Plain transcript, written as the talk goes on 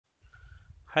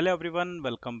Hello everyone,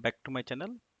 welcome back to my channel,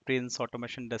 Prince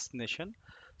Automation Destination.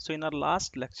 So in our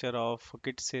last lecture of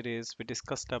Git series, we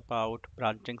discussed about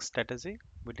branching strategy.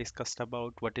 We discussed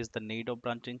about what is the need of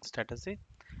branching strategy,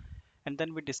 and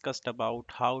then we discussed about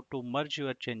how to merge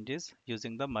your changes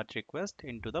using the merge request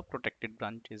into the protected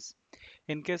branches.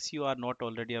 In case you are not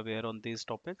already aware on these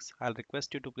topics, I'll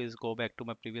request you to please go back to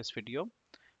my previous video,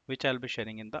 which I'll be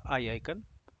sharing in the I icon.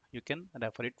 You can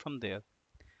refer it from there.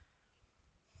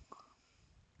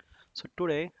 So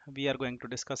today we are going to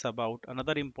discuss about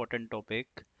another important topic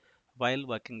while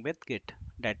working with Git,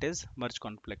 that is merge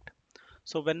conflict.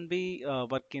 So when we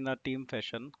work in a team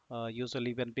fashion,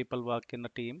 usually when people work in a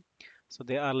team, so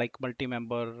they are like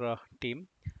multi-member team.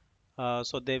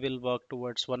 So they will work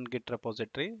towards one Git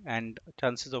repository, and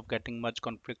chances of getting merge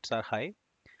conflicts are high.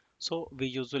 So we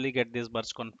usually get these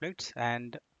merge conflicts,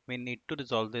 and we need to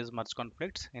resolve these merge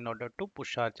conflicts in order to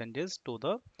push our changes to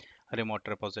the remote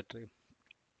repository.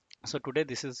 So today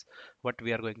this is what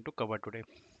we are going to cover today.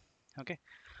 Okay,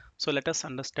 so let us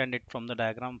understand it from the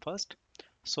diagram first.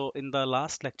 So in the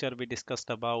last lecture we discussed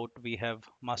about we have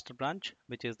master branch,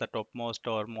 which is the topmost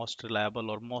or most reliable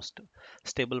or most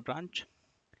stable branch,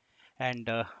 and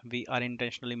we are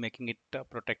intentionally making it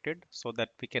protected so that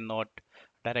we cannot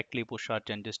directly push our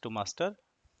changes to master.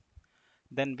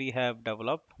 Then we have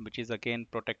develop, which is again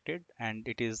protected, and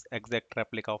it is exact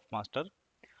replica of master.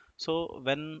 So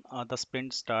when the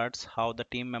sprint starts, how the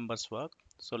team members work.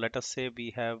 So let us say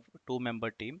we have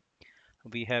two-member team.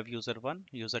 We have user 1,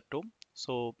 user 2.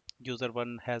 So user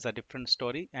 1 has a different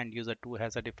story and user 2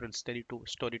 has a different story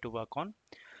to work on.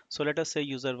 So let us say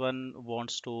user 1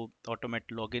 wants to automate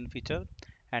login feature,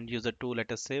 and user 2,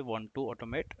 let us say, want to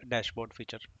automate dashboard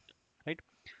feature, right?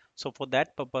 So for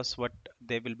that purpose, what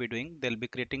they will be doing, they'll be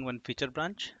creating one feature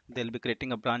branch. They'll be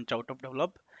creating a branch out of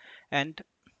develop, and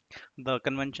the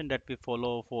convention that we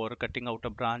follow for cutting out a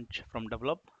branch from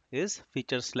develop is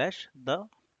feature slash the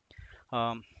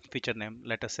feature name.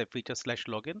 Let us say feature slash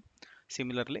login.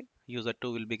 Similarly, user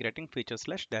 2 will be creating feature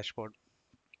slash dashboard,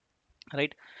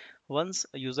 right? Once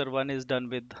user 1 is done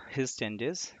with his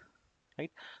changes,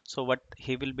 right? So what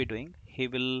he will be doing,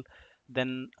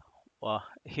 then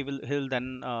he'll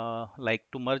then like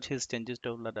to merge his changes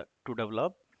to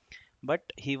develop, but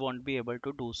he won't be able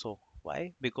to do so.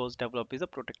 Why? Because develop is a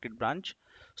protected branch.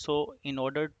 So in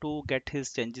order to get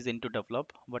his changes into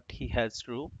develop, what he has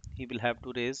to do, he will have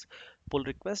to raise pull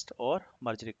request or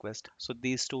merge request. So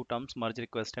these two terms, merge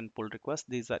request and pull request,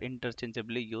 these are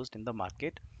interchangeably used in the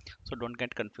market, so don't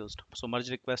get confused. So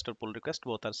merge request or pull request,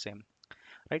 both are same,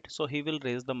 right? So he will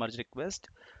raise the merge request.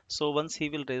 So once he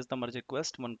will raise the merge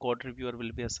request, one code reviewer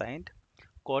will be assigned.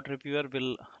 Code reviewer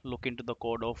will look into the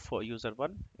code of user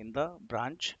 1 in the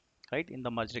branch, right, in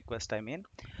the merge request, I mean.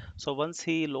 So once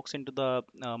he looks into the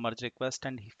merge request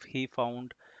and if he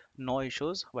found no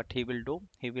issues, what he will do,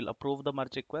 he will approve the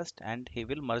merge request and he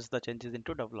will merge the changes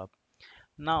into develop.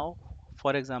 Now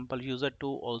for example, user 2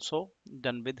 also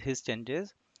done with his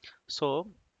changes. So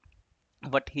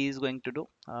what he is going to do,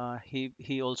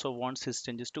 he also wants his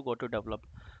changes to go to develop.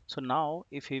 So now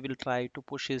if he will try to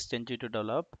push his changes to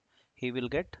develop, he will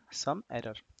get some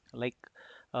error. Like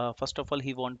first of all,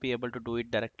 he won't be able to do it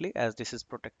directly as this is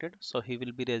protected, so he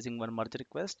will be raising one merge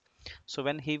request. So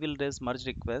when he will raise merge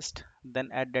request, then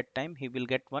at that time he will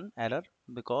get one error,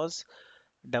 because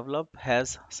develop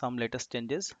has some latest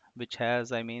changes, which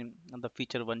has, I mean, the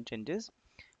feature 1 changes,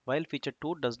 while feature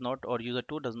 2 does not, or user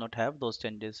 2 does not have those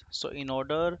changes. So in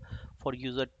order for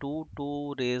user 2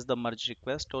 to raise the merge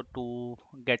request or to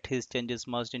get his changes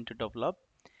merged into develop,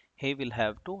 he will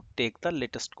have to take the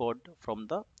latest code from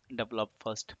the develop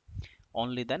first.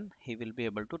 Only then he will be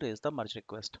able to raise the merge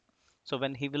request. So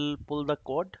when he will pull the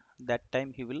code, that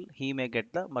time he may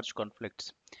get the merge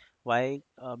conflicts. Why?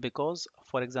 Because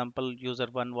for example, user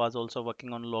 1 was also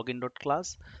working on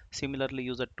login.class. Similarly,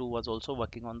 user 2 was also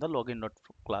working on the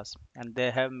login.class, and they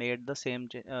have made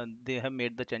the they have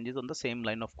made the changes on the same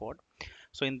line of code.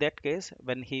 So in that case,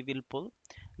 when he will pull,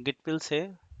 Git will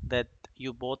say that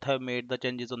you both have made the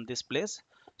changes on this place,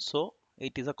 so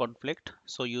it is a conflict.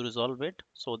 So you resolve it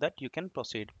so that you can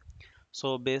proceed.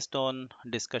 So based on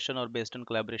discussion or based on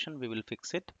collaboration, we will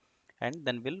fix it and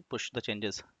then we'll push the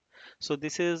changes. So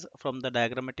this is from the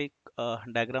diagrammatic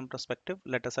diagram perspective.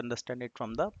 Let us understand it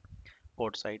from the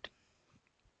code side,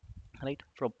 right?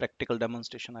 From practical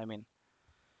demonstration, I mean.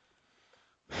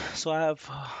 So I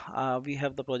have we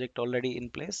have the project already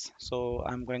in place. So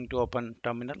I'm going to open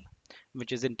terminal,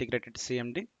 which is integrated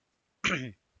CMD.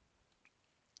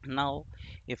 Now,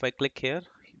 if I click here,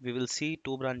 we will see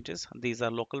two branches. These are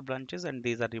local branches and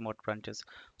these are remote branches.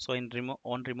 So in remote,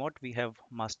 on remote, we have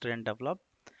master and develop,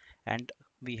 and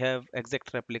we have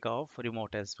exact replica of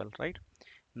remote as well, right?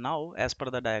 Now, as per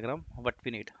the diagram, what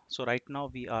we need. So right now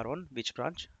we are on which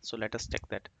branch? So let us check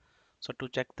that. So to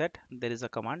check that, there is a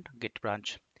command git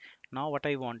branch. Now what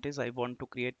I want is I want to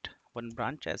create one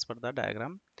branch as per the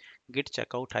diagram. Git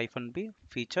checkout hyphen b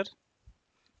feature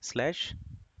slash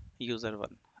user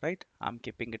one, right? I'm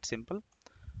keeping it simple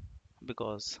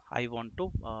because I want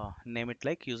to name it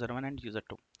like user one and user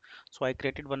two. So I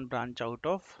created one branch out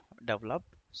of develop.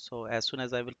 So as soon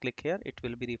as I will click here, it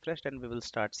will be refreshed and we will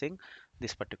start seeing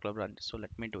this particular branch. So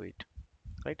let me do it,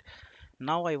 right?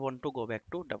 Now I want to go back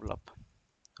to develop.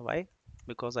 Why?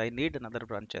 Because I need another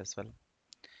branch as well.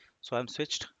 So I'm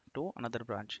switched to another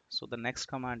branch. So the next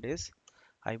command is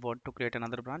I want to create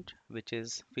another branch which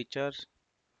is feature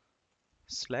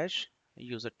slash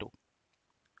user two,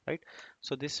 right?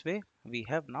 So this way we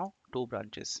have now two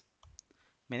branches,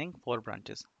 meaning four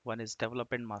branches. One is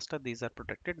develop and master, these are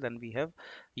protected. Then we have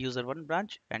user one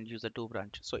branch and user two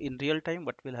branch. So in real time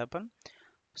what will happen?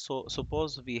 So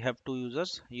suppose we have two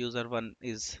users, user one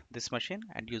is this machine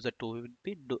and user two would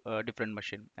be different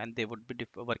machine, and they would be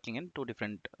working in two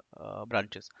different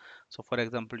branches. So for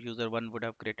example, user one would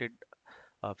have created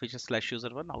feature slash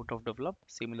user one out of develop.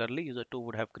 Similarly, user two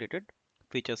would have created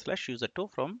feature slash user two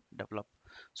from develop.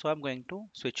 So I'm going to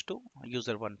switch to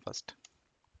user one first,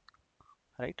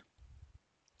 right?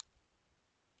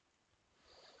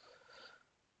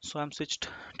 So I'm switched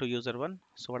to user one.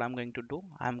 So what I'm going to do,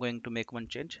 I'm going to make one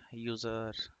change.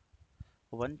 User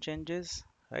one changes,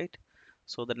 right?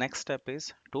 So the next step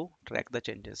is to track the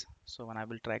changes. So when I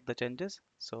will track the changes,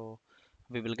 so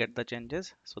we will get the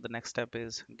changes. So the next step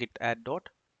is git add dot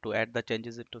to add the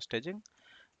changes into staging.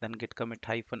 Then git commit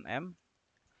hyphen m,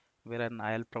 wherein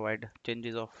I'll provide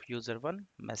changes of user one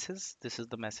message. This is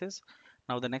the message.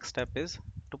 Now the next step is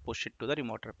to push it to the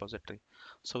remote repository.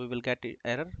 So we will get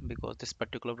error because this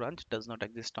particular branch does not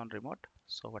exist on remote.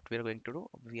 So what we are going to do,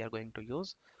 we are going to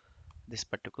use this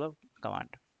particular command.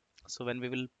 So when we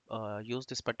will use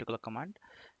this particular command,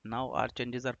 now our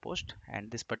changes are pushed and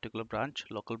this particular branch,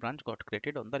 local branch, got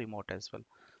created on the remote as well.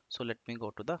 So let me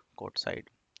go to the code side.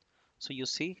 So you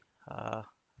see, uh,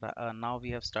 now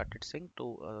we have started seeing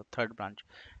to third branch,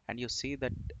 and you see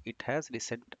that it has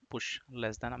recent push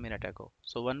less than a minute ago.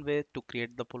 So one way to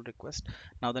create the pull request.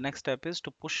 Now the next step is to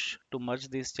push to merge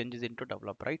these changes into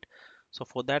develop, right? So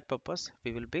for that purpose,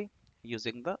 we will be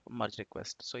using the merge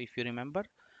request. So if you remember,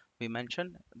 we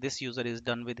mentioned this user is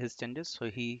done with his changes, so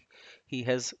he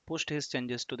has pushed his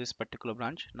changes to this particular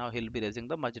branch. Now he'll be raising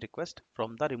the merge request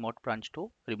from the remote branch to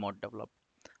remote develop,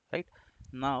 right?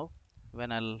 Now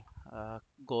when I'll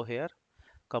go here,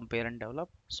 compare and develop,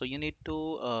 so you need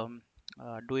to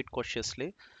do it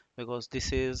cautiously because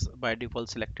this is by default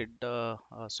selected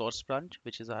source branch,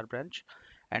 which is our branch,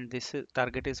 and this is,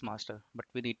 target is master, but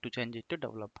we need to change it to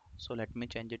develop. So let me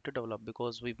change it to develop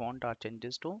because we want our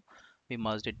changes to be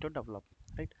merged into develop,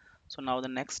 right? So now the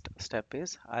next step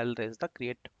is I'll raise the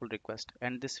create pull request,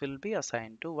 and this will be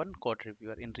assigned to one code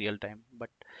reviewer in real time. But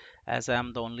as I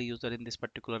am the only user in this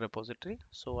particular repository,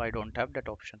 so I don't have that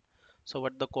option. So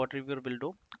what the code reviewer will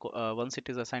do, once it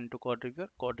is assigned to code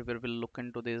reviewer will look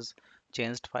into these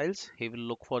changed files. He will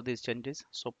look for these changes.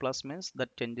 So plus means the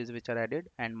changes which are added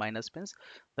and minus means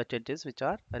the changes which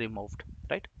are removed,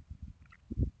 right?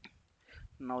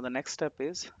 Now the next step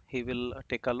is he will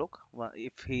take a look.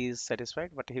 If he is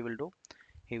satisfied, what he will do,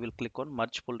 he will click on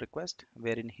merge pull request,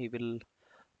 wherein he will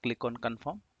click on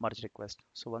confirm merge request.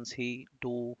 So once he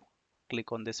do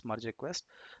click on this merge request,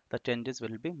 the changes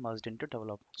will be merged into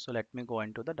develop. So let me go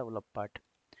into the develop part,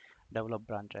 develop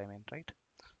branch I mean, right?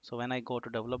 So when I go to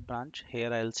develop branch,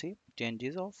 here I'll see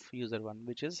changes of user one,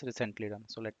 which is recently done.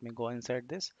 So let me go inside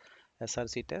this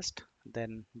src test,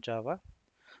 then java.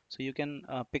 So you can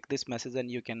pick this message and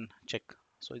you can check.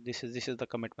 So this is the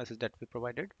commit message that we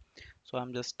provided. So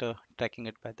I'm just tracking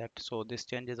it by that. So this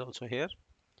change is also here.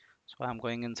 So I'm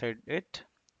going inside it,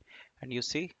 and you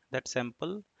see that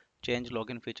sample change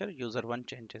login feature user one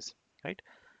changes, right?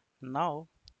 Now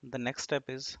the next step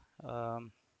is I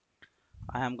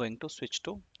am going to switch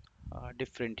to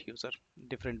different user,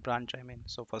 different branch I mean.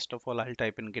 So first of all I'll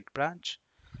type in git branch,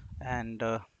 and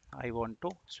I want to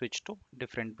switch to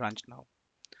different branch now,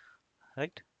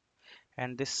 right?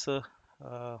 And this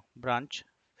branch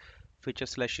feature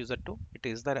slash user 2, it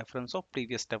is the reference of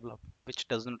previous develop, which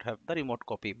does not have the remote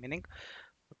copy, meaning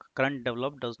current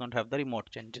develop does not have the remote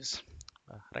changes,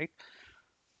 right?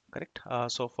 Correct.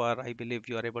 So far I believe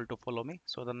you are able to follow me.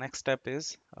 So the next step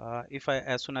is if I,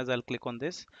 as soon as I'll click on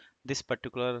this, this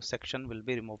particular section will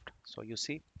be removed. So you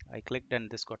see I clicked and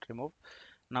this got removed.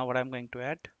 Now what I'm going to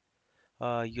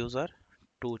add, user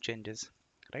two changes,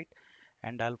 right?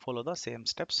 and I'll follow the same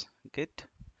steps. Git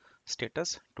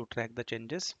status to track the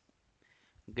changes,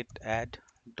 git add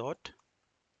dot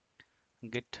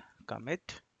git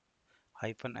commit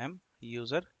hyphen m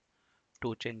user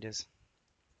two changes,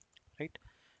 right?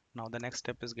 Now the next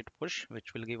step is git push,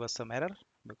 which will give us some error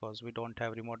because we don't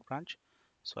have remote branch.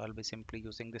 So I'll be simply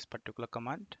using this particular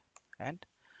command and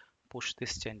push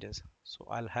these changes. So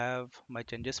I'll have my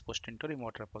changes pushed into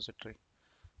remote repository.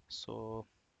 So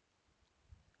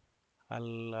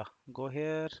I'll go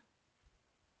here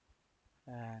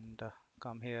and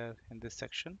come here in this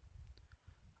section.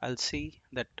 I'll see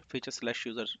that feature slash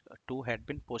user 2 had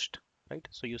been pushed, right?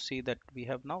 So you see that we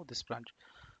have now this branch.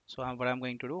 So what I'm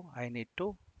going to do, I need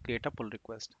to create a pull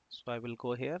request. So I will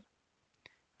go here.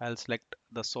 I'll select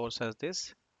the source as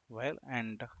this, while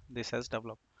and this as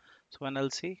develop. So when I'll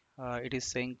see, it is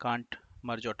saying can't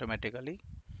merge automatically,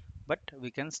 but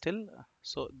we can still.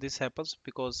 So this happens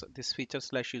because this feature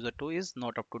slash user 2 is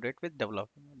not up to date with develop.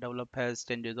 Develop has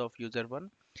changes of user 1,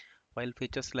 while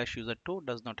feature slash user 2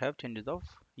 does not have changes of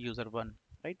user 1,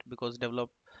 right? Because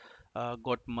develop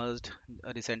got merged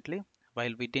recently,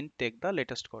 while we didn't take the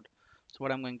latest code. So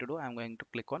what I'm going to do, I'm going to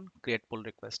click on create pull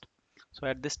request. So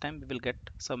at this time we will get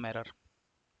some error.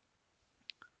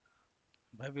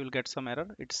 Why we will get some error?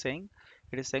 It is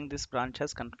saying this branch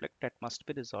has conflict that must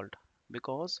be resolved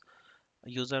because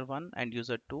user 1 and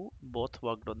user 2 both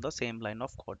worked on the same line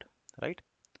of code, right?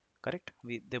 Correct,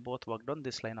 they both worked on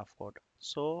this line of code.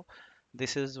 So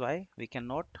this is why we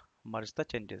cannot merge the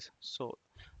changes. So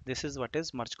this is what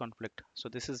is merge conflict. So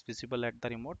this is visible at the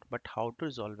remote, but how to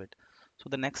resolve it? So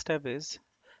the next step is,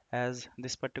 as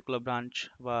this particular branch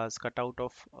was cut out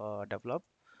of develop,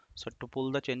 so to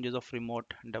pull the changes of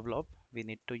remote develop, we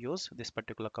need to use this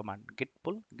particular command git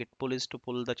pull. Git pull is to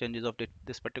pull the changes of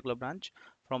this particular branch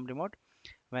from remote.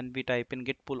 When we type in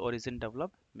git pull origin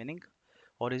develop, meaning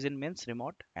origin means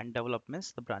remote and develop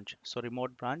means the branch. So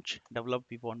remote branch develop,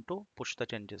 we want to push the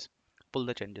changes, pull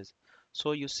the changes.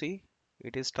 So you see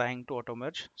it is trying to auto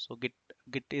merge. So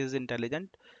git is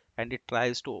intelligent and it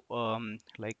tries to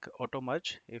like auto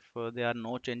merge if there are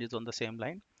no changes on the same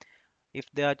line. If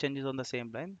there are changes on the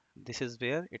same line, this is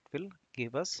where it will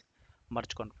give us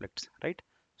merge conflicts, right?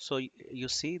 So you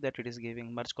see that it is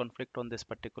giving merge conflict on this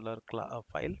particular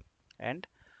file, and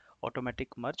automatic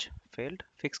merge failed,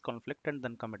 fix conflict and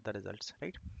then commit the results,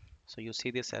 right? So you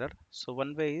see this error. So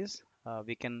one way is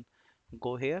we can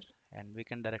go here and we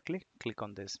can directly click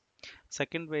on this.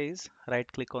 Second way is right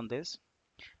click on this.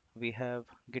 We have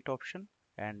git option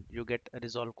and you get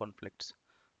resolve conflicts,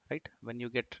 right? When you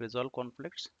get resolve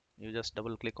conflicts, you just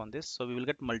double click on this. So we will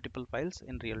get multiple files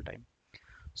in real time.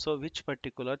 So which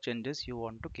particular changes you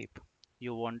want to keep,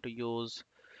 you want to use.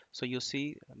 So you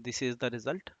see this is the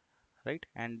result, right?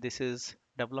 And this is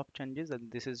develop changes and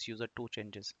this is user 2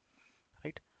 changes,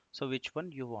 right? So which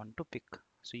one you want to pick?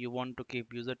 So you want to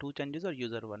keep user 2 changes or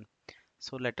user 1?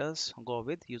 So let us go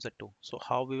with user 2. So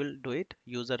how we will do it?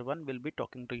 User 1 will be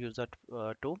talking to user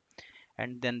 2,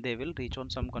 and then they will reach on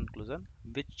some conclusion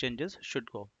which changes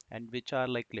should go and which are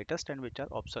like latest and which are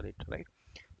obsolete, right?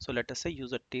 So let us say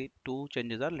user 2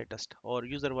 changes are latest or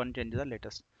user 1 changes are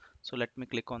latest. So let me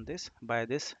click on this. By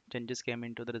this, changes came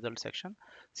into the result section.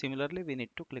 Similarly, we need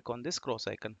to click on this cross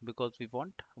icon because we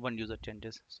want one user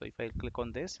changes. So if I click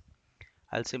on this,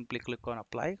 I'll simply click on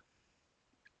apply,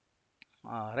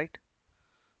 right?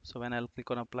 So when I'll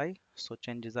click on apply, so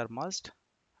changes are merged,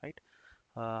 right?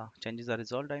 Changes are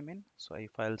resolved, I mean. So if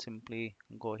I'll simply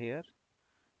go here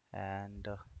and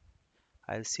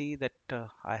I'll see that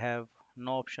I have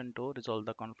no option to resolve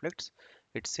the conflicts.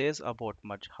 It says abort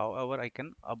merge. However, I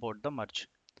can abort the merge.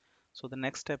 So the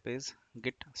next step is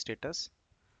git status.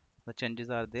 The changes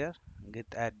are there. Git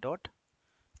add dot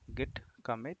git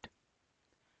commit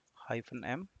hyphen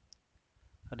m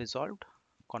resolved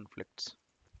conflicts.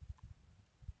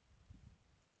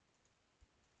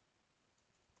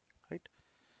 Right.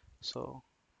 So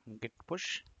git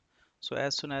push. So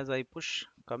as soon as I push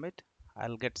commit,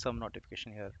 I'll get some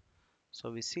notification here. So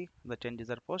we see the changes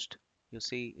are post. You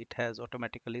see it has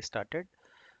automatically started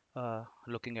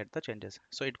looking at the changes.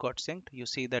 So it got synced. You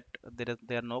see that there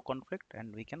are no conflict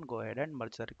and we can go ahead and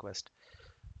merge the request.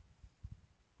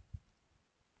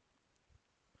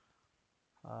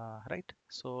 Right.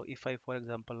 So if I, for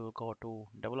example, go to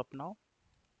develop now,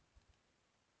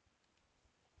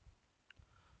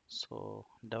 so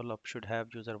develop should have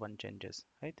user 1 changes,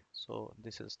 right? So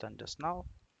this is done just now.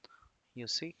 You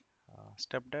see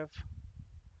step dev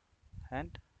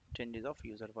and changes of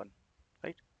user 1,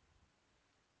 right?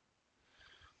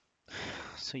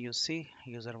 So you see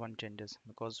user 1 changes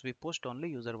because we pushed only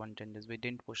user 1 changes. We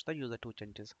didn't push the user 2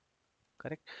 changes.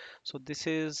 correct? So this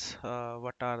is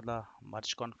what are the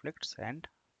merge conflicts, and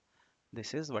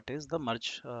this is what is the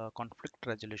merge conflict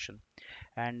resolution.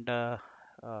 And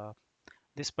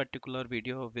this particular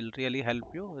video will really help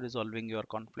you resolving your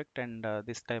conflict, and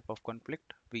this type of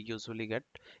conflict we usually get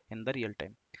in the real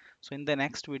time. So in the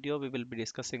next video we will be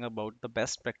discussing about the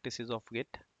best practices of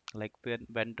Git, like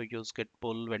when to use Git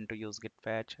pull, when to use Git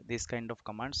fetch, these kind of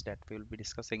commands that we will be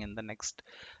discussing in the next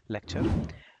lecture.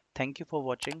 Thank you for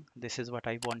watching. This is what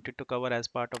I wanted to cover as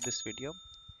part of this video.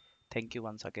 Thank you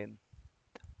once again.